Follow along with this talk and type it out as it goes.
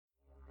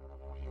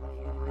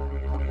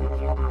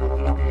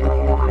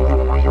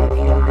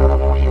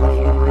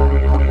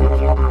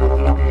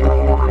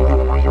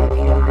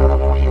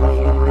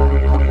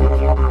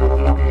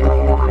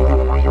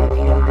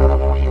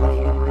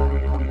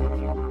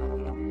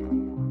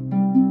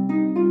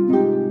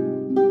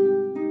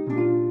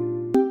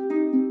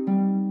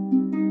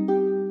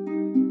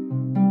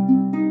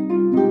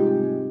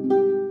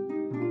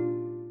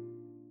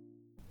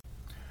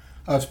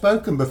I've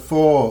spoken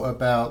before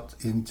about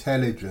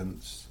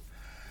intelligence,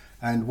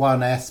 and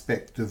one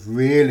aspect of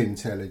real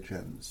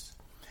intelligence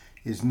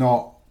is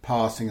not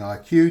passing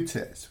IQ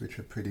tests, which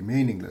are pretty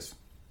meaningless.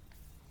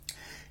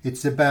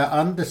 It's about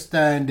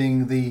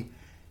understanding the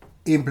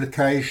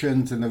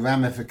implications and the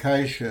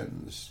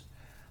ramifications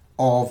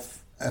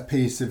of a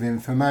piece of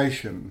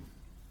information.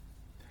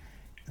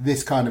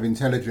 This kind of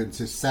intelligence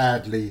is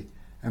sadly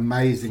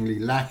amazingly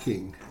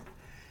lacking.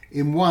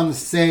 In one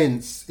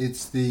sense,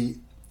 it's the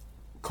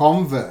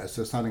converse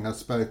of something I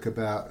spoke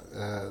about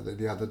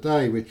the other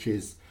day, which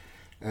is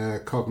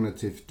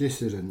cognitive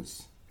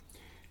dissonance.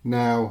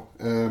 Now,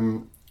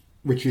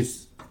 which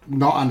is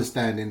not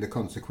understanding the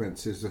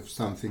consequences of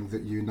something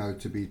that you know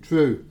to be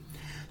true.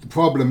 The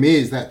problem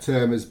is that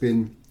term has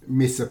been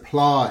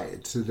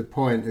misapplied to the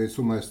point that it's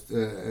almost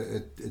a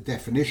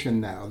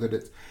definition now that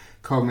it's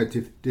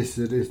cognitive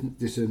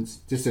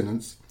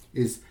dissonance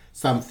is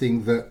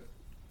something that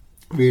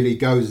really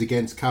goes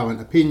against current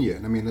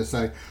opinion. I mean, they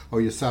say, oh,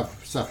 you're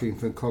suffering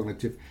from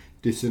cognitive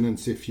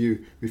dissonance if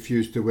you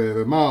refuse to wear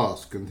a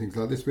mask and things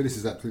like this, but this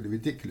is absolutely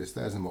ridiculous.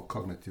 That isn't what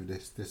cognitive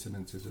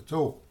dissonance is at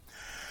all.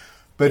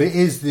 But it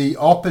is the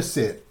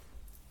opposite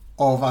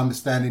of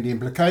understanding the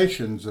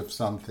implications of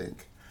something.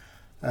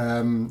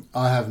 I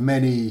have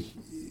many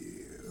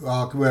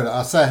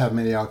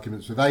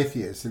arguments with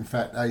atheists. In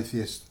fact,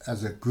 atheists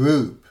as a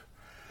group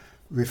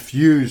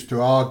refuse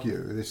to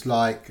argue. It's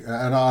like,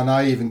 and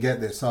I even get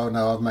this, oh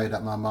no, I've made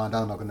up my mind,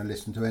 I'm not going to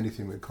listen to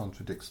anything that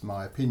contradicts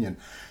my opinion.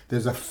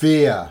 There's a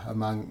fear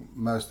among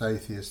most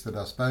atheists that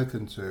I've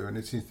spoken to, and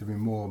it seems to be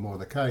more and more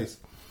the case,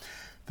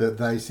 that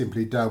they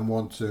simply don't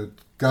want to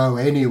go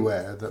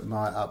anywhere that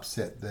might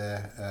upset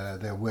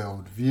their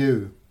world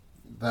view.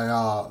 They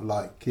are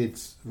like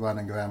kids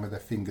running around with their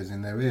fingers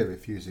in their ear,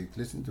 refusing to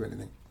listen to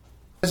anything.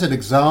 As an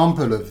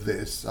example of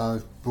this,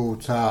 I've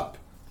brought up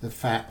the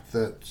fact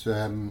that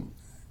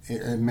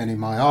in many of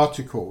my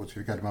articles, if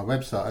you go to my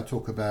website, I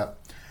talk about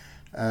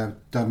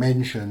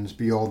dimensions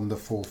beyond the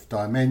fourth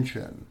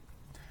dimension.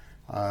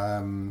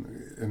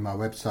 In my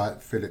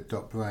website,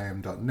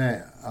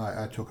 philip.braham.net,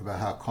 I talk about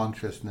how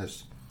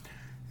consciousness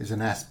is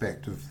an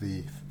aspect of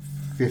the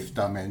fifth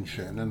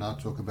dimension, and I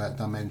talk about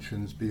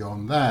dimensions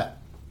beyond that.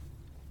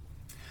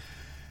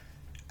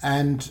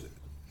 And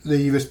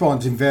the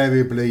response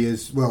invariably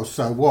is, well,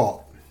 so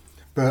what?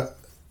 But,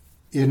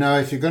 you know,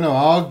 if you're going to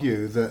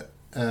argue that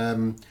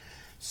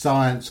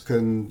science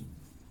can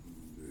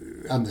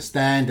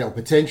understand or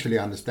potentially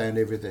understand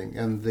everything,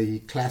 and the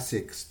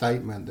classic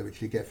statement that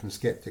which you get from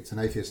skeptics and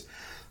atheists,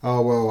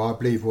 oh, well, I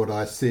believe what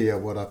I see or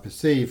what I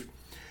perceive,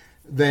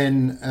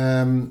 then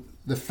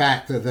the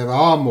fact that there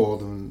are more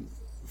than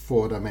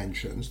four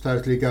dimensions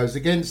totally goes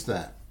against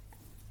that.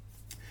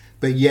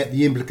 But yet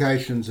the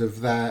implications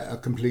of that are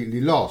completely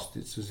lost.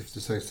 It's as if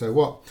to say, so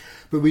what?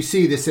 But we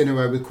see this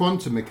anyway with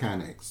quantum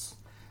mechanics.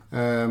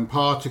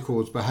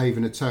 Particles behave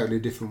in a totally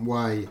different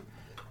way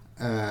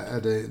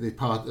at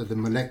the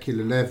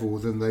molecular level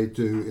than they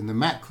do in the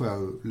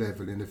macro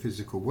level in the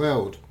physical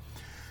world.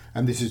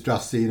 And this is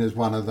just seen as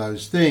one of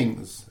those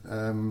things.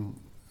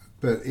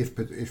 But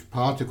if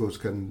particles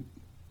can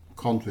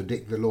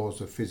contradict the laws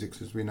of physics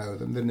as we know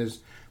them, then there's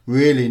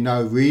really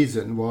no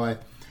reason why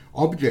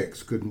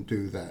objects couldn't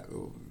do that.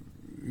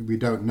 We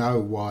don't know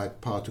why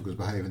particles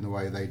behave in the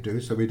way they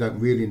do, so we don't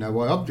really know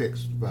why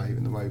objects behave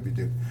in the way we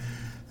do.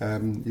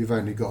 You've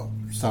only got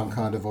some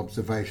kind of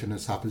observation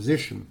and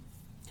supposition.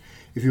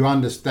 If you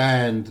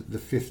understand the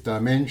fifth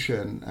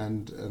dimension,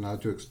 and I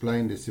do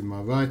explain this in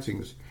my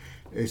writings,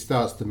 it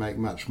starts to make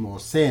much more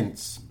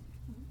sense.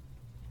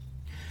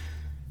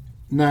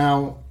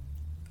 Now,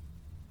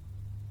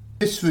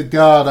 in this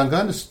regard, I'm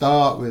going to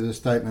start with a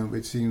statement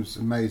which seems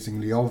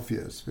amazingly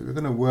obvious, but we're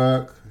going to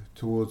work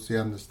towards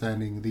the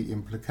understanding the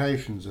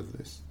implications of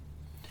this.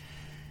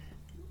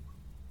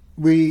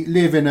 We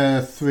live in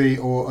a three,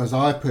 or as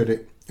I put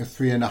it, a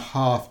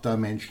 3.5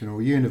 dimensional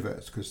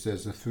universe, because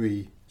there's the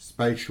three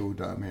spatial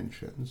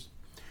dimensions,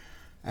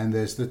 and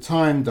there's the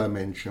time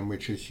dimension,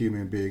 which as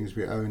human beings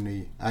we're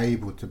only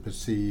able to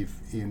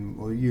perceive in,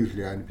 or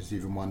usually only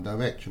perceive in one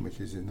direction, which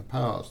is in the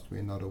past.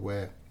 We're not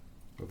aware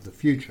of the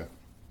future.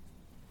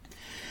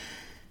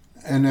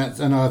 And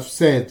I've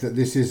said that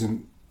this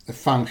isn't a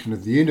function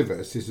of the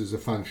universe, this is a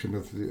function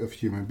of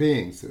human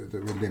beings, that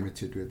we're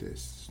limited with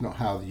this. It's not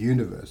how the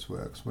universe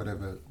works,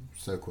 whatever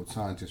so-called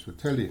scientists would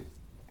tell you.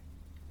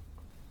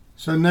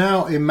 So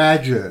now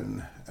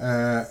imagine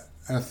a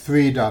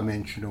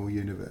three-dimensional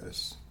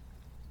universe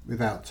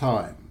without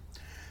time.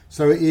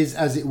 So it is,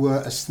 as it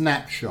were, a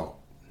snapshot,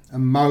 a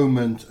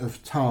moment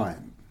of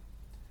time.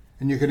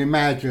 And you can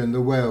imagine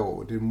the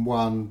world in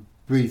one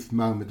brief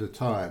moment of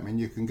time, and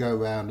you can go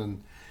around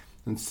and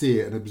see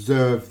it and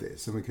observe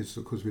this. And because,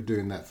 of course, we're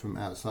doing that from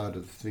outside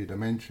of the three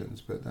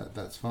dimensions, but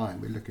that's fine.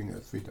 We're looking at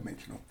a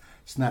three-dimensional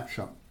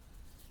snapshot.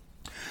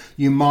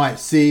 You might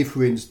see,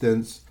 for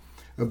instance,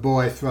 a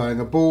boy throwing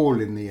a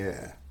ball in the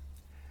air,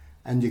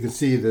 and you can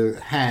see the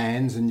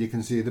hands and you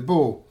can see the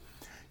ball.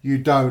 You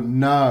don't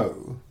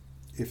know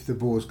if the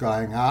ball's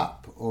going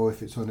up or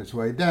if it's on its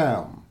way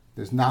down.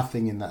 There's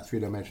nothing in that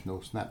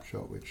three-dimensional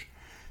snapshot which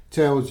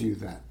tells you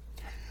that.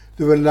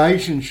 The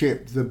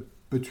relationship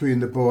between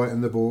the boy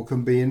and the ball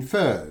can be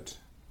inferred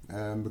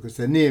because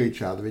they're near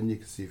each other and you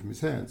can see from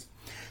his hands.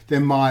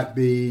 There might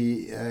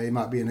be, he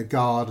might be in a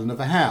garden of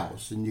a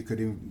house and you could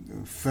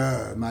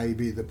infer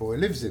maybe the boy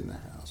lives in the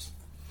house.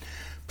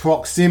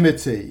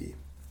 Proximity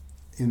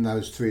in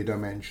those three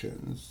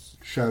dimensions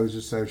shows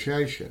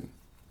association,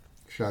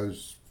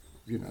 shows,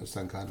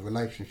 some kind of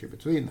relationship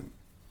between them.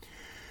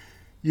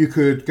 You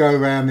could go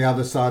around the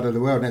other side of the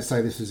world, let's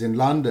say this is in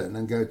London,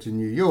 and go to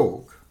New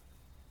York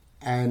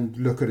and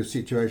look at a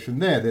situation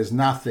there. There's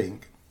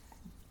nothing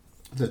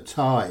that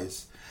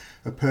ties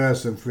a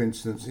person, for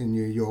instance, in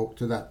New York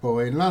to that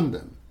boy in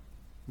London.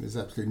 There's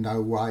absolutely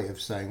no way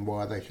of saying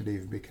why they should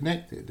even be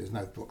connected. There's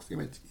no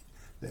proximity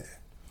there.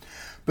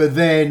 But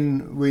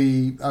then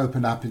we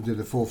open up into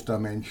the fourth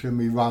dimension,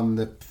 we run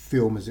the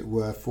film, as it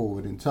were,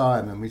 forward in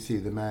time, and we see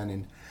the man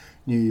in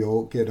New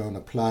York get on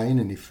a plane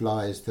and he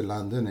flies to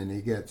London and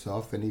he gets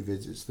off and he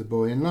visits the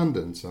boy in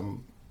London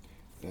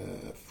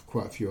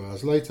quite a few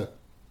hours later.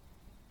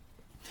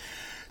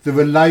 The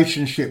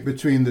relationship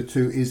between the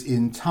two is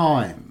in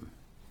time.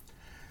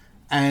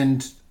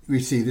 And we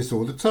see this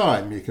all the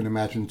time. You can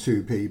imagine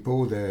two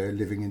people, they're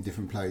living in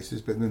different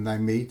places, but then they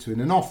meet in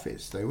an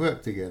office. They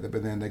work together,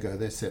 but then they go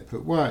their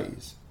separate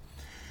ways.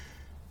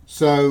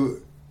 So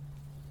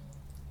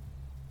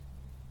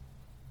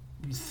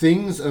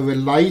things are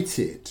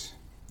related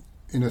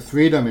in a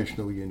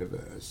three-dimensional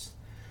universe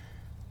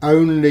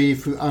only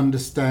through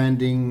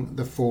understanding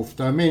the fourth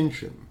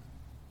dimension.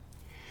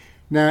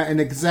 Now, in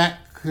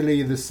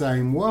exactly the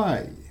same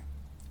way,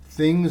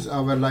 things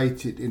are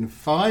related in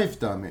five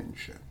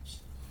dimensions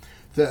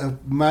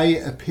that may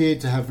appear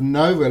to have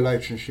no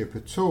relationship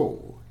at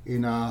all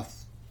in our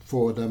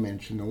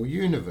four-dimensional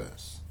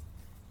universe.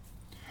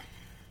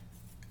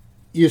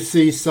 You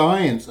see,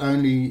 science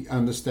only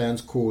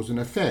understands cause and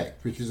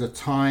effect, which is a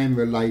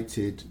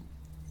time-related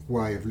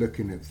way of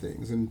looking at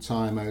things, and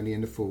time only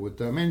in the forward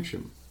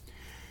dimension.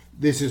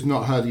 This is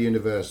not how the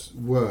universe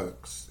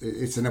works.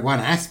 It's one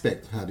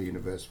aspect of how the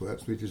universe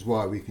works, which is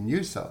why we can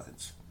use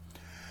science.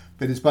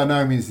 But it's by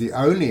no means the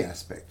only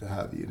aspect of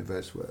how the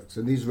universe works.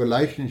 And these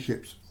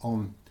relationships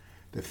on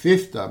the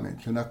fifth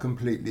dimension are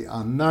completely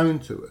unknown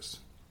to us.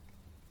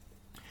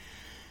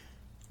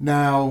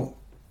 Now,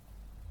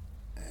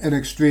 an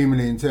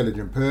extremely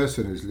intelligent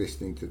person who's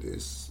listening to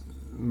this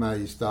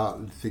may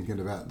start thinking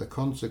about the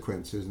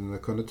consequences and the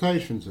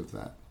connotations of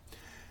that.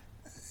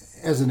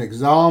 As an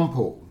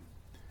example,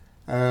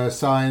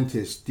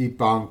 scientists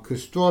debunk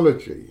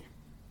astrology.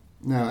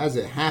 Now, as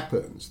it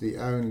happens,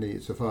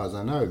 so far as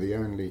I know, the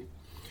only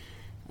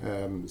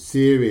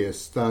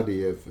serious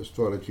study of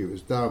astrology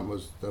was done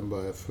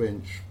by a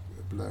French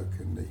bloke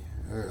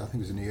I think it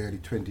was in the early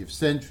 20th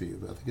century.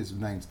 I think his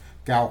name's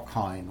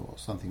Galquin or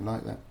something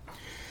like that.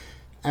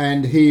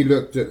 And he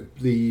looked at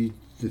the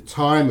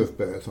time of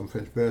birth on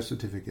French birth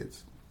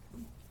certificates,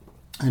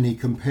 and he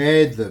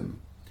compared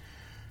them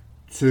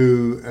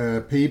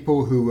to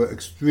people who were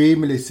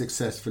extremely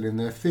successful in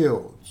their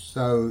fields.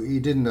 So he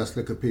didn't just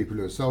look at people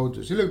who were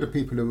soldiers. He looked at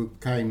people who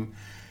became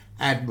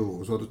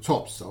admirals or the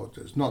top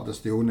soldiers, not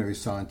just the ordinary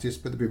scientists,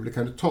 but the people who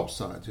became the top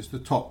scientists, the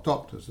top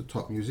doctors, the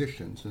top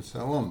musicians, and so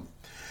on.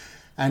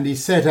 And he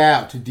set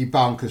out to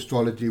debunk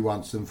astrology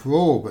once and for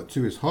all, but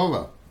to his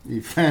horror, he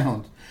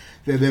found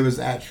that there was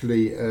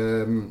actually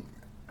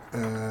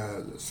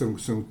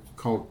some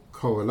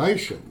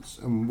correlations,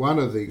 and one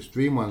of the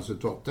extreme ones that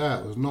dropped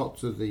out was not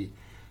to the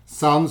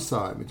sun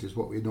sign, which is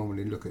what we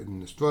normally look at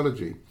in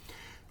astrology,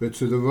 but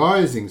to the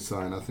rising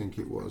sign, I think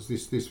it was.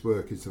 This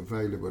work is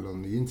available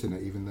on the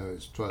internet, even though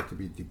it's tried to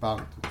be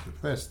debunked and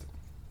suppressed.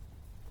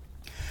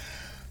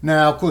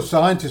 Now, of course,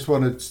 scientists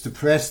want to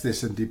suppress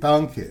this and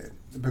debunk it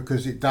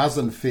because it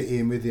doesn't fit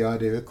in with the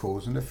idea of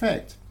cause and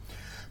effect.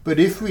 But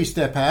if we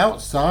step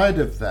outside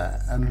of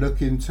that and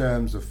look in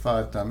terms of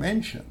five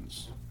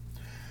dimensions,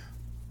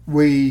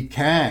 we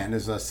can,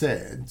 as I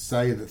said,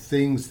 say that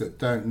things that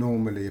don't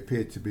normally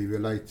appear to be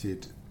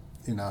related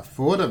in our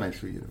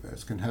four-dimensional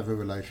universe can have a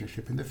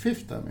relationship in the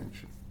fifth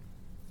dimension.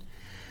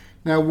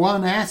 Now,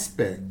 one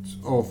aspect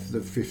of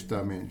the fifth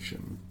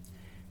dimension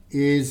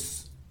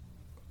is,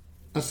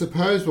 I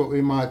suppose, what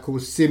we might call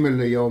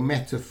simile or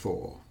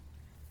metaphor.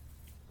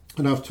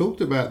 And I've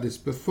talked about this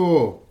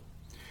before.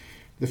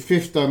 The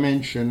fifth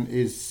dimension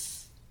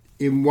is,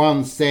 in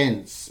one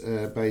sense,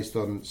 based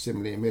on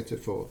simile and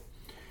metaphor.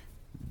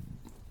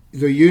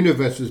 The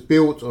universe was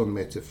built on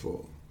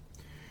metaphor.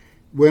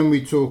 When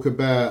we talk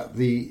about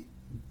the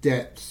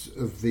depths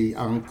of the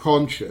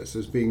unconscious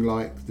as being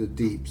like the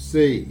deep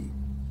sea,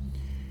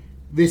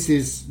 this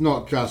is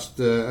not just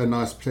a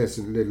nice,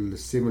 pleasant little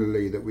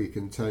simile that we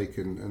can take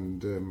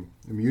and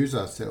amuse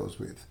ourselves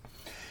with.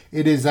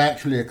 It is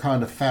actually a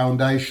kind of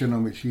foundation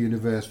on which the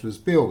universe was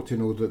built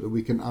in order that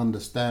we can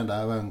understand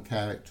our own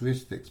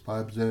characteristics by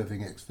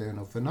observing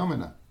external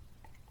phenomena.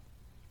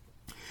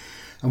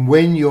 And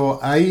when you're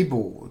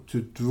able to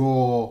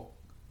draw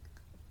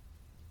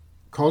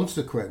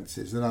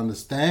consequences and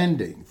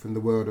understanding from the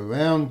world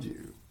around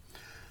you,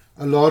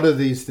 a lot of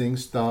these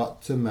things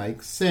start to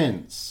make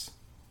sense.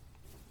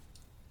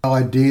 The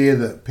idea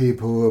that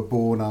people who are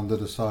born under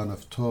the sign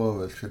of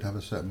Taurus should have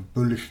a certain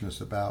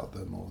bullishness about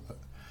them, or that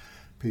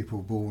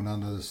people born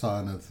under the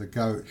sign of the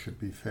goat should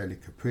be fairly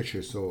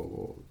capricious,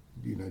 or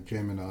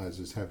Geminis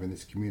as having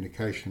this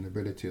communication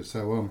ability or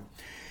so on,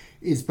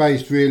 is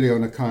based really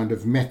on a kind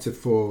of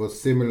metaphor or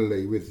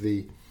simile with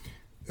the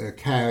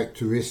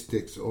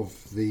characteristics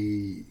of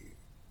the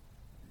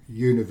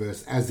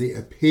universe as it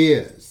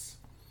appears,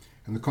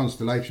 and the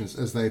constellations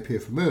as they appear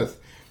from Earth.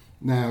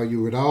 Now,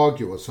 you would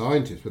argue, or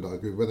scientists would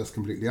argue, well, that's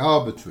completely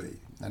arbitrary,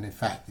 and in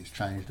fact it's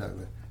changed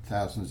over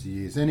thousands of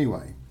years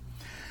anyway.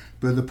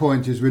 But the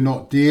point is, we're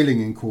not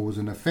dealing in cause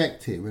and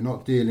effect here. We're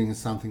not dealing in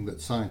something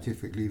that's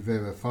scientifically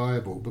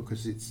verifiable,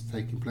 because it's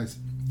taking place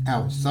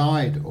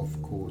outside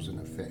of cause and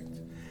effect.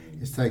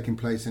 It's taking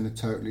place in a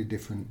totally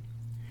different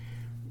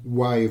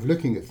way of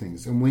looking at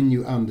things. And when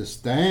you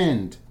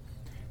understand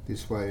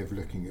this way of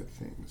looking at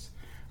things,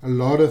 a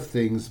lot of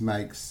things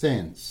make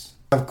sense.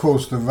 Of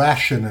course, the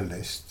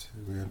rationalist,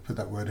 we're going to put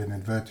that word in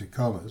inverted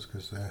commas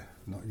because they're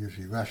not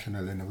usually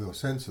rational in the real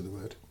sense of the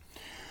word,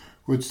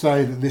 would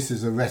say that this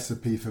is a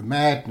recipe for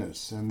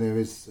madness, and there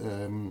is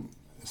a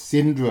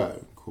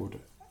syndrome called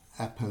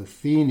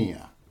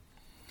apophenia,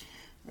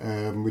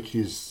 which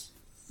is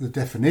the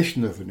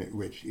definition of it,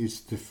 which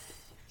is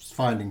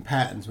finding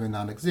patterns where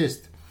none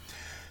exist.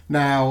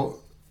 Now,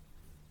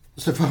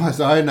 so far as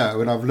I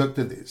know, and I've looked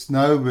at this,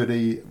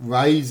 nobody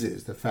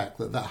raises the fact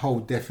that that whole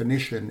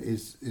definition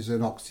is an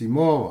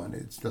oxymoron.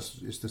 It's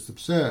just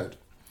absurd.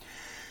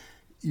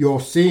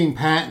 You're seeing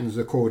patterns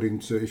according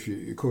to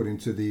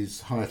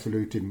these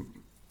highfalutin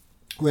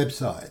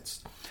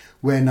websites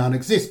where none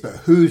exist, but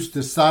who's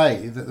to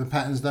say that the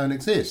patterns don't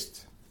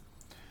exist?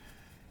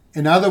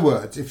 In other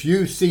words, if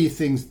you see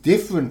things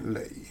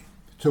differently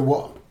to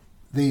what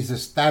these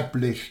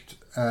established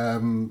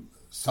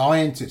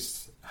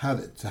scientists,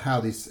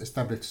 how these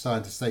established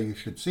scientists say you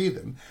should see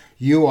them,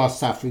 you are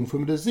suffering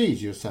from a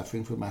disease. You're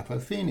suffering from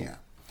apophenia.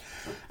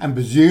 And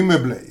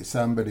presumably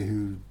somebody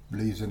who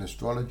believes in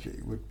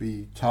astrology would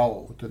be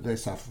told that they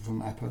suffer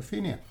from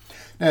apophenia.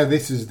 Now,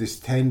 this is this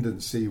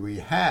tendency we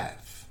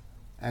have,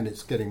 and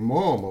it's getting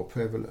more and more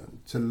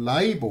prevalent, to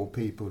label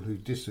people who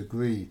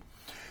disagree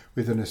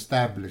with an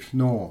established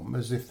norm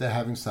as if they're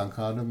having some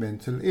kind of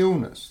mental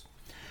illness.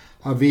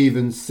 I've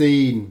even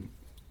seen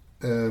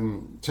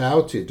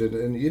touted,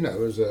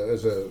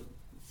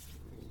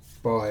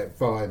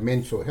 by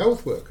mental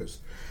health workers,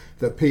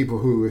 that people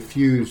who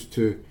refuse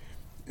to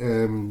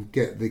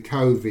get the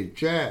COVID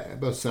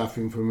jab are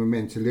suffering from a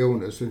mental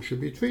illness and should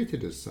be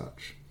treated as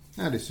such.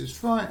 Now, this is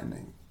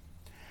frightening.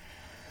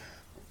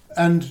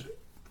 And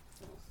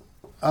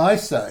I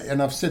say,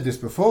 and I've said this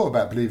before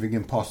about believing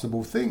in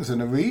possible things, and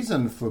the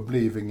reason for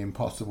believing in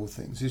possible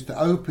things is to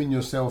open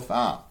yourself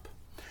up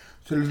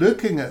to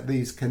looking at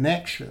these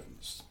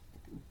connections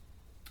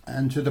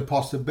and to the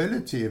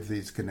possibility of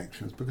these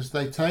connections, because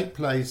they take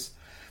place,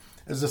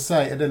 as I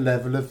say, at a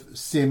level of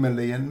simile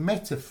and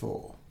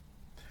metaphor.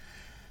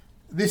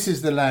 This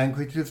is the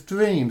language of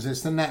dreams.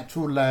 It's the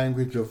natural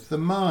language of the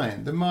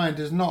mind. The mind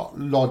is not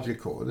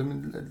logical. I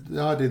mean,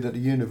 the idea that the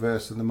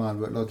universe and the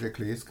mind work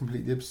logically is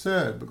completely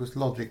absurd, because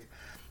logic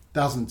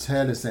doesn't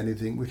tell us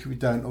anything which we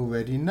don't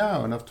already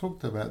know, and I've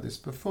talked about this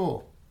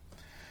before.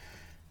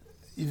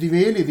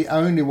 Really, the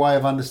only way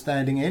of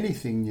understanding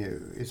anything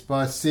new is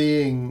by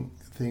seeing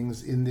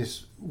things in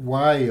this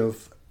way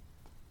of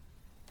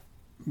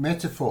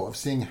metaphor, of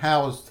seeing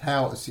how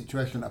a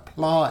situation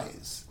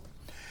applies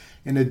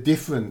in a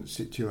different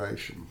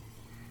situation.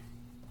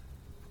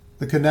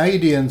 The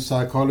Canadian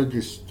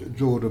psychologist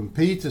Jordan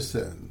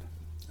Peterson,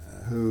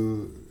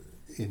 who,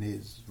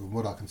 from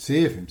what I can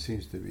see of him,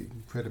 seems to be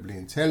incredibly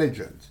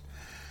intelligent,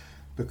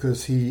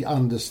 because he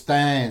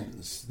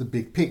understands the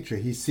big picture.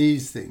 He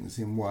sees things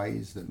in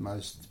ways that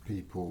most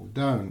people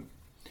don't.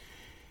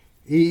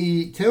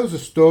 He tells a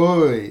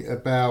story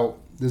about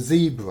the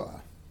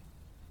zebra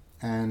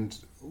and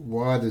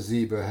why the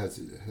zebra has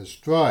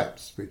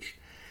stripes, which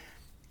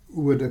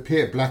would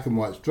appear, black and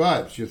white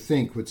stripes, you'd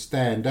think would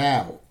stand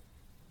out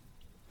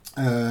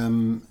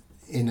in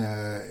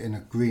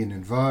a green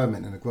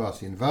environment, in a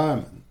grassy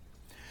environment,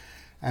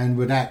 and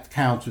would act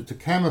counter to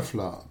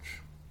camouflage.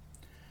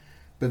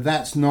 But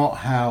that's not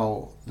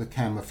how the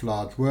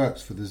camouflage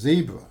works for the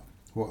zebra.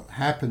 What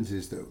happens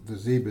is that the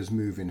zebras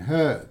move in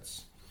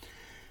herds,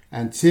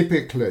 and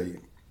typically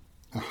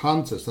a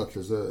hunter, such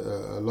as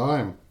a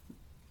lion,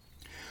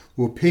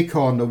 will pick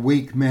on a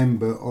weak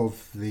member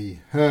of the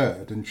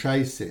herd and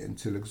chase it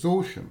until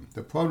exhaustion.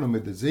 The problem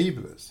with the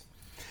zebras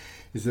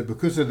is that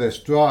because of their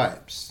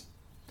stripes,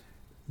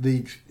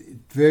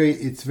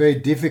 it's very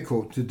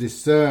difficult to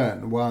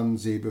discern one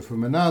zebra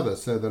from another.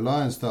 So the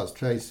lion starts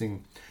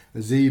chasing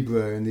a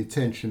zebra in the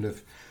intention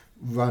of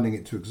running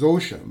it to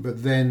exhaustion,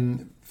 but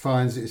then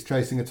finds it's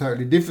chasing a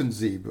totally different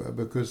zebra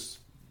because,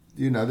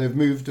 they've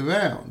moved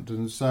around.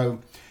 And so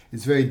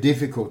it's very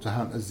difficult to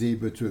hunt a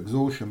zebra to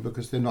exhaustion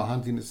because they're not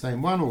hunting the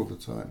same one all the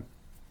time.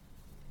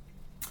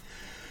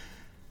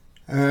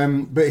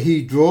 But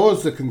he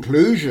draws the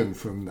conclusion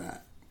from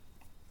that,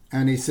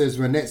 and he says,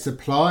 well, let's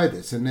apply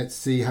this and let's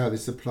see how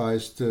this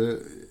applies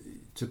to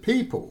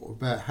people,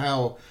 about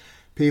how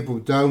people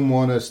don't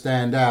want to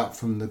stand out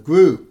from the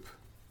group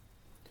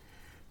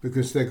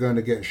because they're going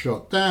to get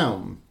shot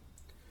down.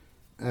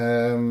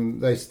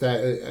 And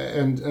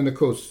of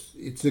course,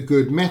 it's a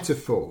good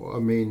metaphor. I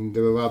mean,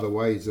 there are other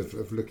ways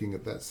of looking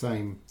at that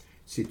same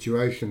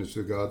situation as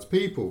regards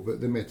people,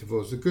 but the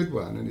metaphor is a good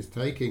one, and it's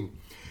taking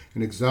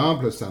an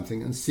example of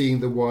something and seeing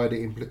the wider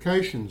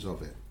implications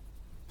of it.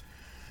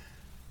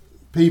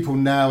 People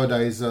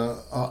nowadays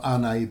are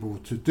unable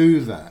to do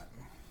that.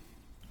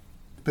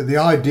 But the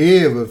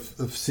idea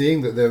of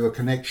seeing that there are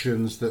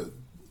connections that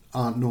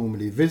aren't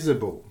normally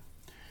visible,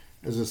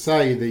 as I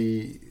say,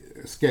 the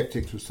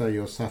skeptics would say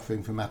you're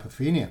suffering from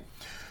apophenia,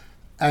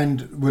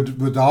 and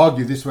would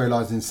argue this way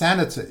lies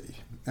insanity.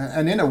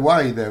 And in a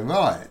way, they're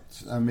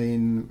right. I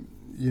mean,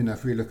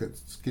 if we look at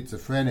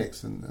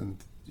schizophrenics and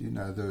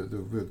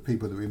the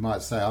people that we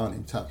might say aren't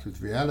in touch with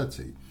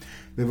reality,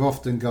 they've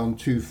often gone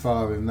too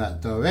far in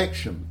that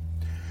direction.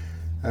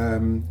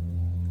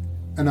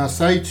 And I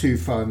say too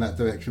far in that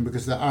direction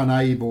because they're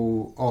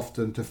unable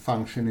often to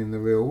function in the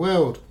real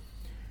world.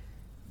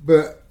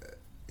 But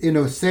in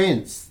a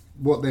sense,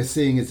 what they're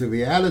seeing as a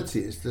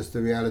reality is just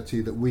the reality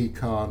that we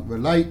can't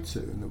relate to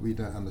and that we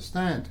don't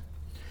understand.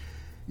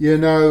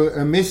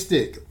 A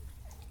mystic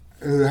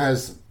who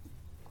has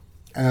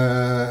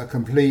a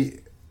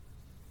complete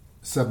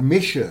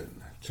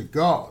submission to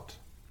God,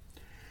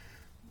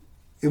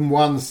 in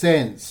one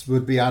sense,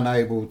 would be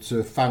unable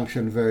to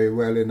function very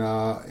well in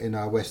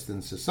our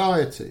Western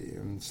society,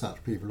 and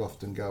such people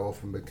often go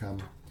off and become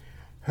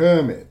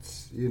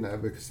hermits,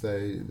 because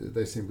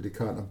they simply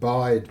can't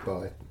abide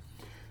by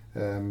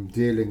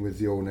dealing with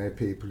the ordinary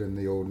people in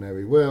the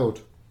ordinary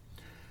world.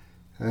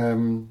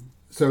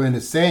 So in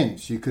a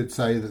sense, you could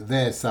say that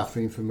they're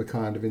suffering from a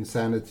kind of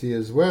insanity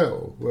as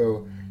well.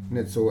 Well,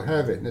 let's all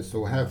have it. Let's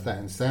all have that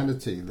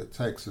insanity that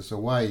takes us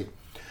away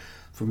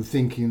from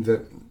thinking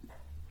that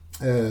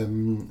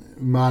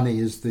money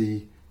is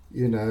the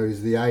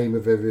aim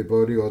of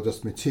everybody, or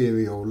just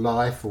material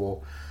life,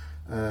 or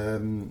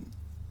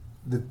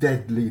the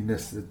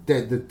deadliness, the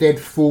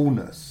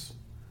deadfulness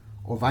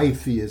of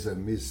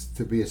atheism is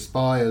to be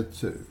aspired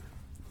to,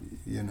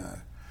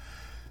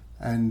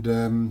 and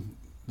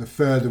the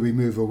further we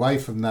move away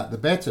from that, the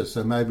better.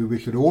 So maybe we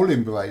should all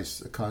embrace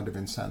a kind of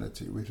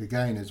insanity, which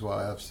again is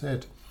why I've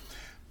said,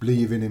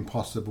 believe in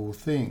impossible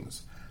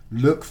things.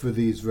 Look for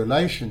these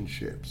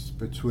relationships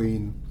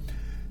between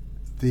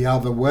the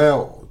other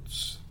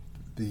worlds,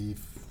 the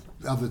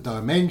other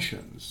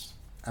dimensions,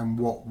 and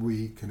what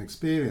we can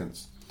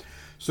experience.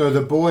 So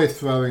the boy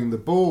throwing the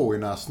ball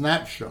in our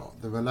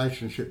snapshot, the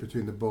relationship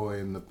between the boy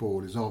and the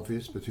ball is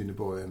obvious, between the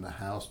boy and the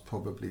house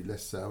probably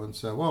less so, and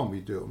so on.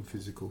 We do it on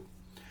physical,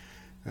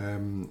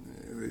 on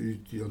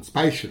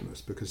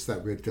spatialness, because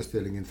that we're just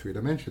dealing in 3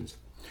 dimensions.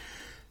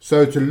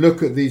 So to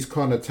look at these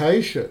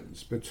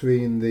connotations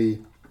between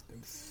the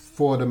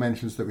 4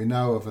 dimensions that we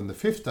know of and the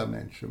 5th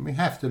dimension, we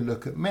have to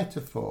look at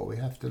metaphor, we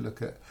have to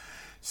look at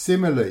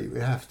simile, we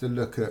have to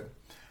look at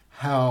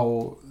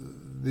how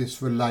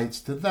this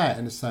relates to that,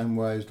 in the same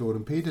way as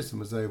Jordan Peterson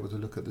was able to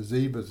look at the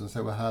zebras and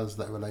say, well, how does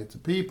that relate to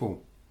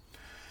people?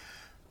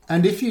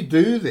 And if you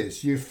do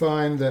this, you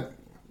find that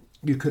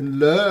you can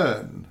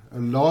learn a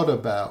lot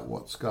about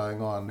what's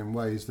going on in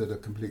ways that are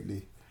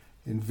completely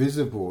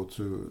invisible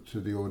to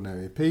the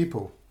ordinary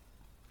people.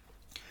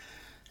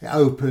 It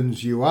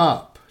opens you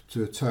up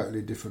to a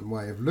totally different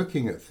way of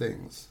looking at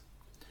things.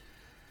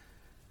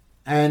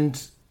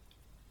 And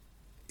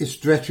it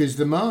stretches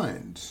the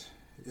mind.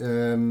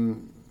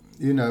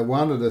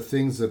 One of the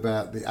things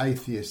about the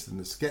atheists and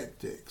the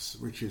skeptics,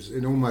 which is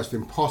an almost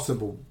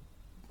impossible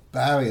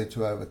barrier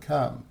to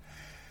overcome,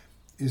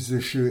 is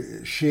the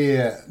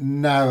sheer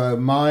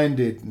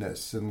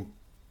narrow-mindedness and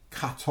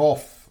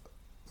cut-off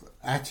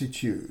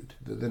attitude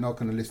that they're not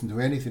going to listen to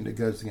anything that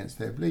goes against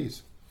their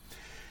beliefs.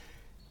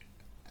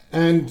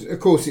 And, of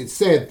course, it's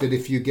said that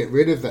if you get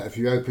rid of that, if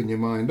you open your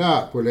mind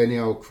up, well, any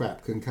old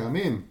crap can come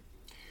in.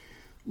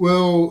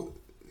 Well,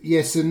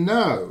 yes and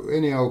no.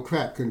 Any old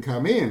crap can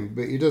come in,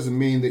 but it doesn't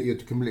mean that you're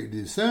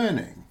completely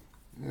discerning.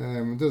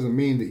 It doesn't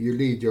mean that you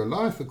lead your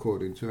life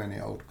according to any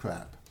old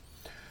crap.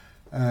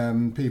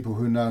 People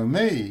who know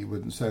me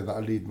wouldn't say that I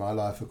lead my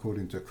life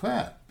according to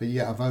crap, but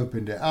yet I've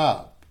opened it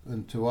up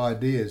into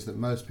ideas that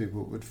most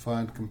people would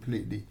find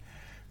completely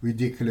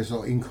ridiculous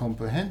or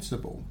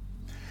incomprehensible.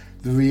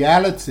 The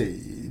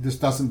reality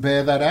just doesn't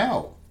bear that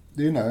out.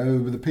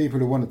 The people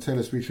who want to tell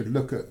us we should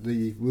look at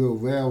the real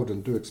world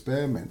and do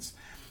experiments,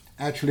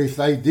 actually, if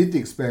they did the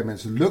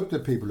experiments and looked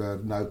at people who had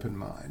an open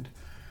mind,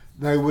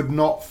 they would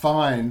not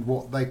find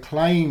what they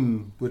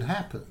claim would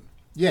happen.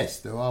 Yes,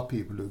 there are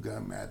people who go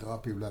mad, there are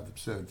people who have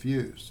absurd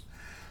views,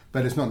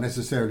 but it's not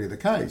necessarily the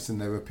case. And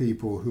there are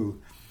people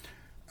who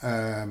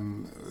are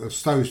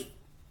so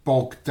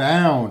bogged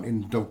down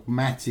in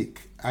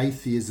dogmatic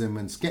atheism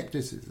and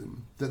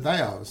skepticism that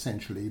they are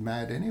essentially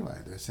mad anyway.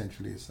 They're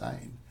essentially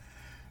insane.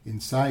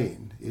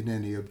 insane in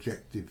any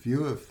objective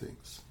view of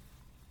things.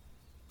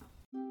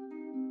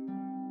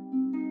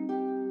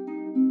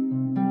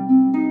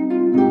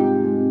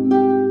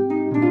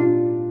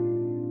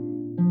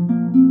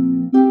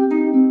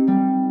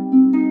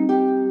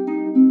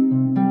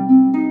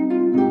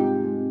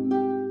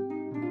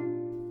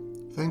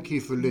 Thank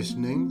you for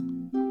listening.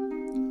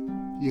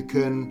 You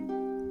can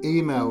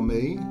email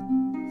me,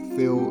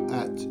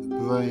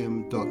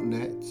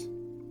 phil@braham.net.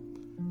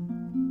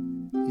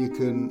 You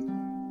can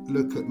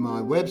look at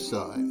my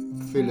website,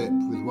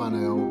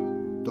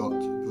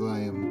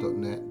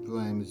 philip.braham.net.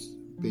 Braham is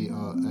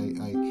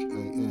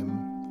Braham.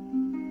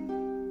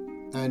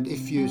 And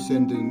if you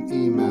send an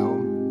email,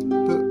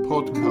 put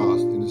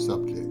podcast in the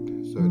subject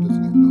so it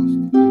doesn't get lost.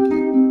 Thank you.